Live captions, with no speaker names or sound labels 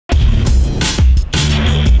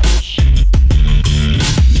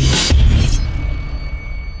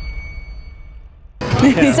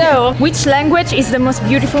Yeah. So, which language is the most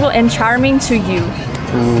beautiful and charming to you?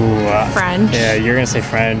 Ooh, French. Yeah, you're gonna say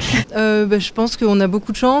French. Je pense qu'on a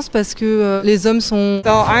beaucoup de chance parce que les hommes sont...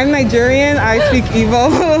 So I'm Nigerian, I speak Igbo,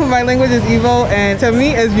 my language is Igbo, and to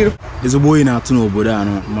me it's beautiful. It's a boy now to know about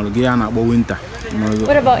that, winter.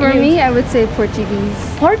 What about For you? me, I would say Portuguese.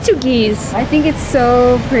 Portuguese. I think it's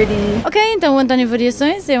so pretty. Ok, então o António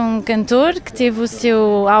Variações é cantor que teve o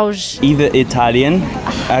seu auge. Either Italian,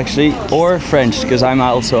 actually, or French, because I'm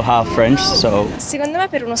also half French, so... Secondo me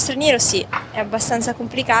per uno straniero sì, è abbastanza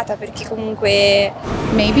complicata perché comunque...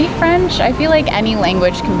 Maybe French? I feel like any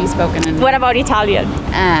language can be spoken in... What about Italian?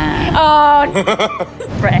 Oh,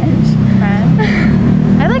 French.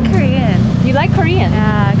 I like Korean. You like Korean?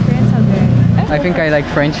 Yeah, Korean sounds good. I think I like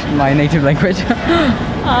French, my native language.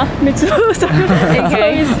 Me too.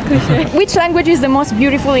 Okay. Which language is the most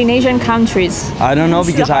beautiful in Asian countries? I don't know,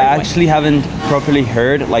 because I actually haven't properly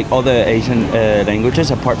heard like other Asian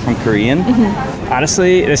languages apart from Korean.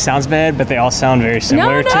 Honestly, this sounds bad, but they all sound very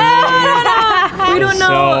similar to me. We don't know.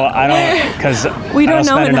 So I don't, because We don't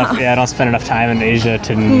know enough. Yeah, I don't spend enough time in Asia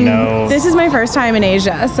to know. This is my first time in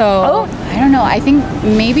Asia, so... I don't know. I think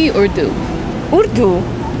maybe Urdu. Urdu.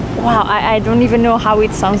 Wow, I don't even know how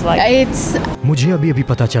it sounds like. It's... मुझे अभी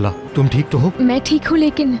पता चला तुम ठीक तो हो? मैं ठीक हूँ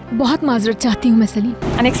लेकिन बहुत माजरत चाहती हूँ मैं Salim.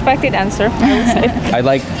 Unexpected answer, I would say. I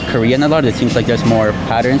like Korean a lot. It seems like there's more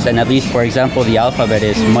patterns, and at least, for example, the alphabet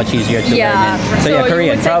is much easier to learn. So yeah,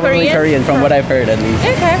 Korean, probably Korean from what I've heard at least.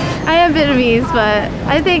 Okay. I am Vietnamese, but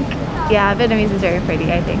I think, yeah, Vietnamese is very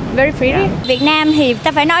pretty, I think. Very pretty? Việt Nam thì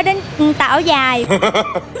ta phải nói đến tảo dài.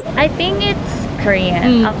 I think it's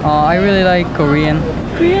Korean. I really like Korean.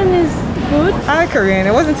 Korean is good. I like Korean.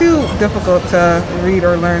 It wasn't too difficult to read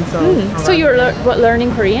or learn, so... So you're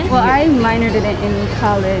learning Korean? Well, I minored in it in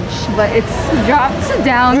college, but it's dropped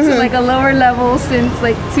down to like a lower level since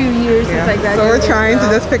like 2 years since I graduated. So we're trying to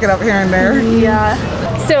just pick it up here and there. Yeah.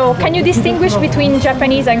 So can you distinguish between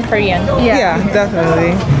Japanese and Korean? Yeah,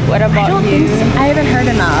 definitely. What about you? I haven't heard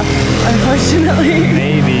enough, unfortunately.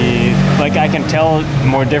 Maybe, like I can tell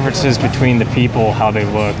more differences between the people, how they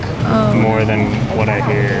look, more than what I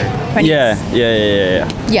hear. Yeah.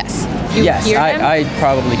 Yes. Yes, I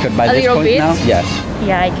probably could by A this little point bit? now. Yes.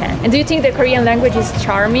 Yeah, I can. And do you think the Korean language is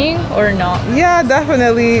charming or not? Yeah,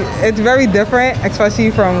 definitely. It's very different,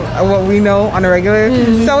 especially from what we know on a regular.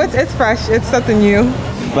 So it's fresh. It's something new.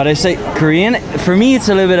 But I say Korean, for me it's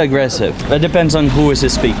a little bit aggressive. It depends on who is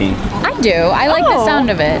speaking. I do. I like the sound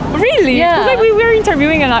of it. Really? Yeah. Like we were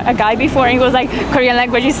interviewing a guy before and he was like, Korean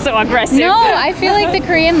language is so aggressive. No, I feel like the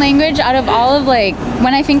Korean language, out of all of like,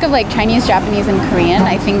 when I think of like Chinese, Japanese, and Korean,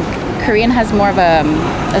 I think Korean has more of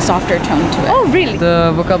a softer tone to it. Oh, really?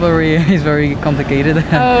 The vocabulary is very complicated.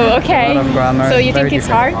 Oh, okay. A lot of grammar. So you think it's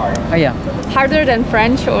hard? Oh, yeah. Harder than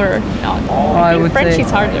French or not? I would French say is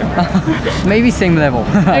harder. maybe same level.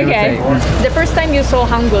 I would Okay. say. The first time you saw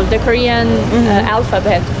Hangul, the Korean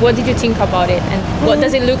alphabet, what did you think about it? And what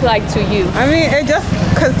does it look like to you? I mean, it just,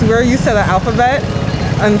 because we're used to the alphabet,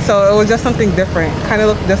 and so it was just something different. Kind of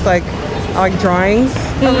looked just like drawings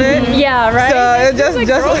of it. Yeah, right? So it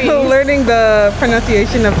just learning the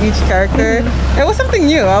pronunciation of each character. It was something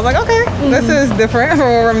new. I was like, okay, this is different from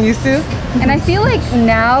what I'm used to. And I feel like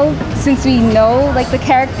now, since we know like the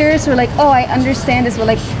characters, we're like, oh, I understand this. But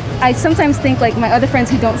like, I sometimes think like my other friends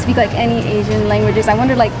who don't speak like any Asian languages, I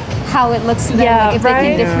wonder like how it looks to them, like if they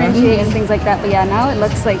can differentiate and things like that. But yeah, now it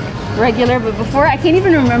looks like regular. But before, I can't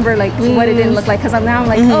even remember like what it didn't look like because now I'm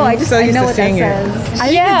like, oh, I know what that says. I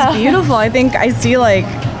think it's beautiful. I think I see like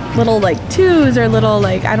little like twos or little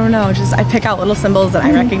like, I don't know, just I pick out little symbols that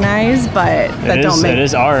I recognize, but that don't make it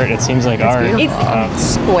is art. It seems like art.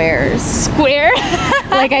 It's squares. Square?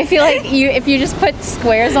 Like I feel like if you just put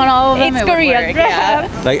squares on all of them, it's it would Korean. work.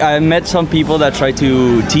 Yeah. Like I met some people that try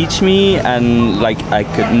to teach me and like I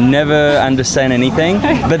could never understand anything.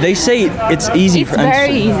 But they say it's easy. It's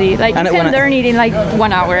very easy. Like you can learn it in like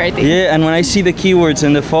 1 hour, I think. Yeah, and when I see the keywords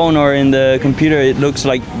in the phone or in the computer, it looks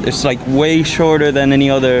like it's like way shorter than any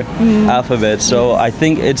other alphabet. So I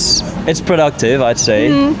think it's productive, I'd say.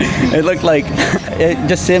 It looked like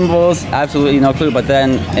just symbols, absolutely no clue. But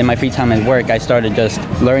then in my free time at work, I started just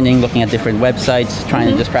learning, looking at different websites, trying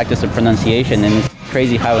to just practice the pronunciation. And it's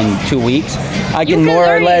crazy how in 2 weeks I can more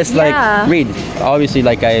or less like read. Obviously,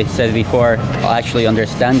 like I said before, actually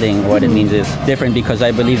understanding what it means is different because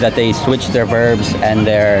I believe that they switch their verbs and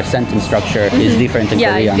their sentence structure is different in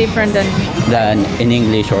Korean. Yeah, it's different than in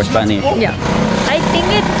English or Spanish. Yeah. I think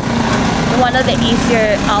it's one of the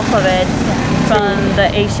easier alphabets from the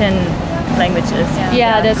Asian languages.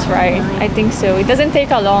 Yeah, that's right. I think so. It doesn't take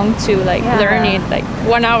long to like learn it. Like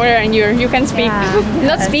 1 hour and you can speak,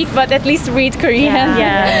 not speak, but at least read Korean.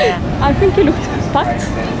 Yeah. I think you looked packed.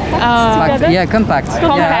 Yeah, compact.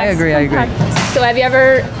 Yeah, I agree. So have you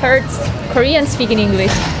ever heard Koreans speak in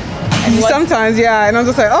English? Sometimes, yeah, and I'm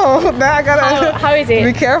just like, oh, now I gotta how is it?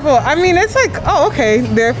 be careful. I mean, it's like, oh, okay,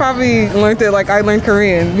 they probably learned it like I learned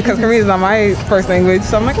Korean because Korean is not my first language,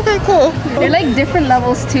 so I'm like, okay, cool. They're like different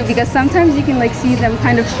levels too, because sometimes you can like see them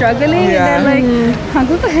kind of struggling, and they're like,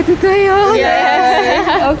 한국어 해도 돼요?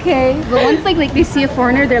 Yeah. Okay, but once like they see a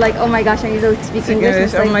foreigner, they're like, oh my gosh, I need to speak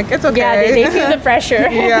English. I'm like, it's okay. Yeah, they feel the pressure.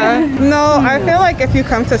 Yeah. No, I feel like if you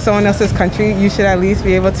come to someone else's country, you should at least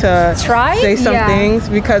be able to say some things,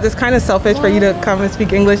 because it's kind of selfish for you to come and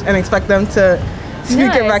speak English and expect them to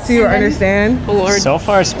speak it back to you or understand. So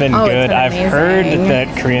far it's been good. I've heard that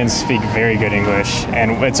Koreans speak very good English,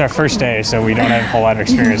 and it's our first day, so we don't have a whole lot of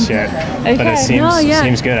experience yet. But it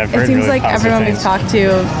seems good. I've heard seems really like positive everyone things. we've talked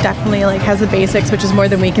to definitely like has the basics, which is more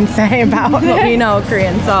than we can say about what we know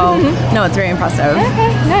Korean. So no, it's very impressive.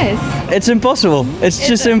 Okay, nice. It's impossible. It's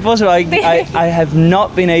just impossible. I have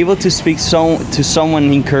not been able to speak to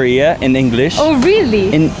someone in Korea in English. Oh,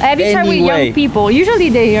 really? Have you tried with young people? Usually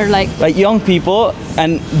they are like young people,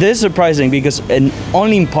 and this is surprising because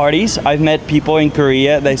only in parties I've met people in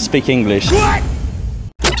Korea that speak English. What?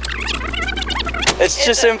 It's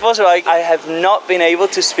just impossible. I have not been able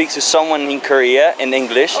to speak to someone in Korea in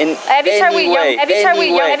English in any way.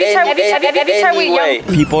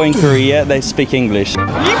 People in Korea that speak English.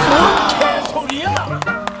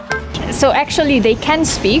 So actually they can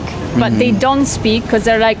speak, but they don't speak because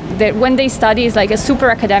they're like when they study is like a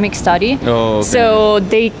super academic study. Oh, okay. So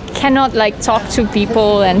they cannot like talk to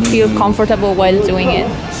people and feel comfortable while doing it.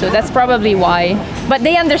 So that's probably why. But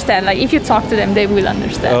they understand. Like if you talk to them, they will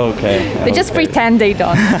understand. Okay. They just pretend they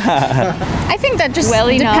don't. I think that just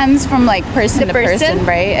depends from like person to person,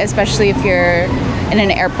 right? Especially if you're in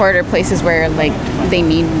an airport or places where like they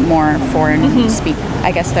need more foreign speak.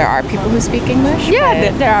 I guess there are people who speak English.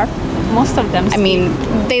 Yeah, there are. Most of them speak. I mean,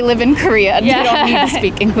 they live in Korea. They don't need to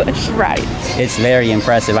speak English. Right. It's very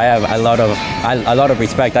impressive. I have a lot of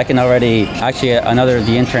respect. I can already, actually another of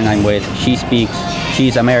the intern I'm with, she's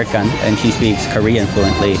American and she speaks Korean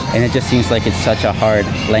fluently, and it just seems like it's such a hard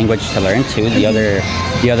language to learn too, the other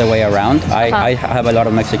way around. I have a lot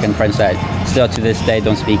of Mexican friends that still to this day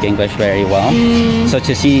don't speak English very well. So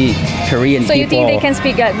to see Korean people... So you think they can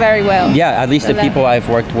speak very well? Yeah, at least the people I've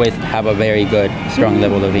worked with have a very good, strong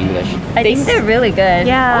level of English. I think they're really good.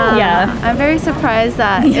 Yeah. Yeah. I'm very surprised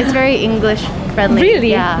that it's very English friendly. Really?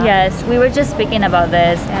 Yeah. Yes. We were just speaking about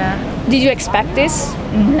this. Yeah. Did you expect this?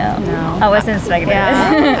 No. I wasn't expecting it.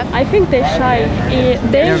 I think they're shy.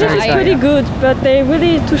 Their English is pretty good, but they're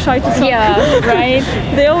really too shy to talk. Yeah, right.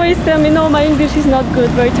 They always tell me, no, my English is not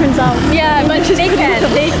good, but it turns out. Yeah, but they can.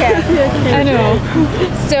 I know.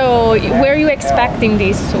 So, were you expecting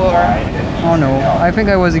this or? Oh no, I think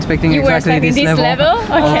I was expecting exactly this level.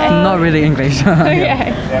 Okay. Not really English.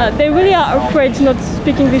 Okay. They really are afraid to not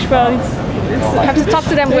speak English well. You have to talk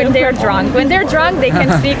to them when they're drunk. When they're drunk, they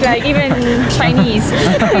can speak like even Chinese.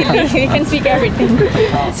 Really, they can speak everything.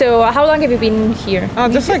 So, how long have you been here?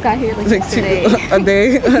 Just like got here like a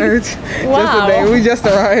day. Wow. Just a day. We just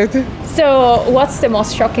arrived. So, what's the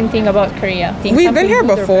most shocking thing about Korea? We've been here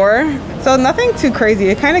before, so nothing too crazy.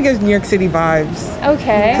 It kind of gives New York City vibes.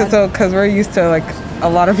 Okay. Because we're used to like a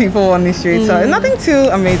lot of people on these streets, so nothing too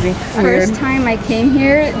amazing. First time I came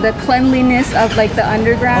here, the cleanliness of like the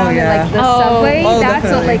underground and like the subway, that's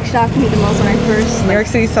what like shocked me the most when I first. New York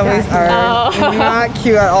City subways are not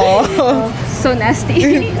cute at all. So nasty.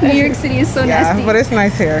 New York City is so nasty. But it's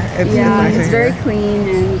nice here. It's very clean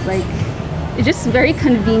and like it's just very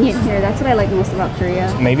convenient here. That's what I like most about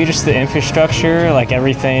Korea. Maybe just the infrastructure, like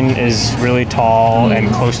everything is really tall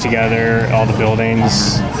and close together, all the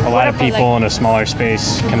buildings. A lot of people in a smaller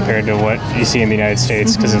space compared to what you see in the United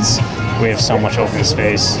States because we have so much open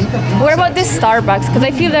space. What about this Starbucks? Because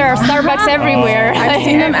I feel there are Starbucks everywhere. I've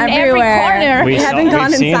seen them everywhere. Every corner. We haven't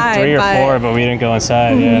gone seen inside, 3 or 4, but we didn't go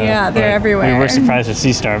inside. Yeah, they're everywhere. We were surprised to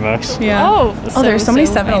see Starbucks. Yeah. Oh, there's so many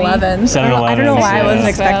 7-Elevens. I don't know why I wasn't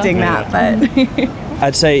expecting that, but.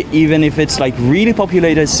 I'd say even if it's like really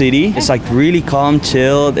populated city, it's like really calm,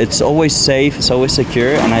 chilled. It's always safe, it's always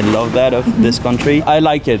secure, and I love that of this country. I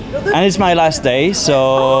like it, and it's my last day,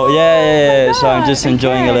 so so I'm just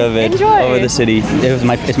enjoying a little bit over the city.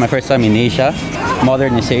 It's my first time in Asia.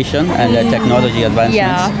 Modernization and technology advancements.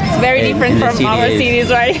 Yeah, it's very different from our cities,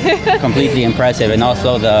 right? Completely impressive, and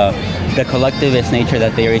also the collectivist nature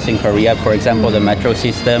that there is in Korea. For example, the metro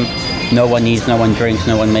system. no one eats, no one drinks,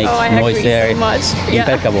 no one makes noise there. So much.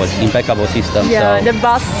 Impeccable system. Yeah, so, the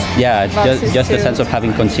bus. Yeah, buses just the too. sense of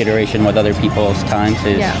having consideration with other people's times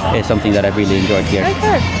is something that I really enjoyed here.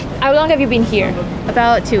 Okay. How long have you been here?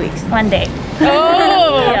 About 2 weeks. 1 day.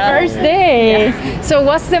 Oh, first day. Yeah. So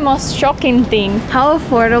what's the most shocking thing? How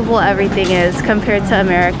affordable everything is compared to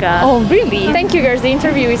America. Oh, really? Thank you, girls. The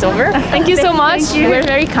interview is over. Thank you so much. Thank you. You were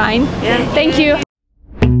very kind. Yeah. Thank you.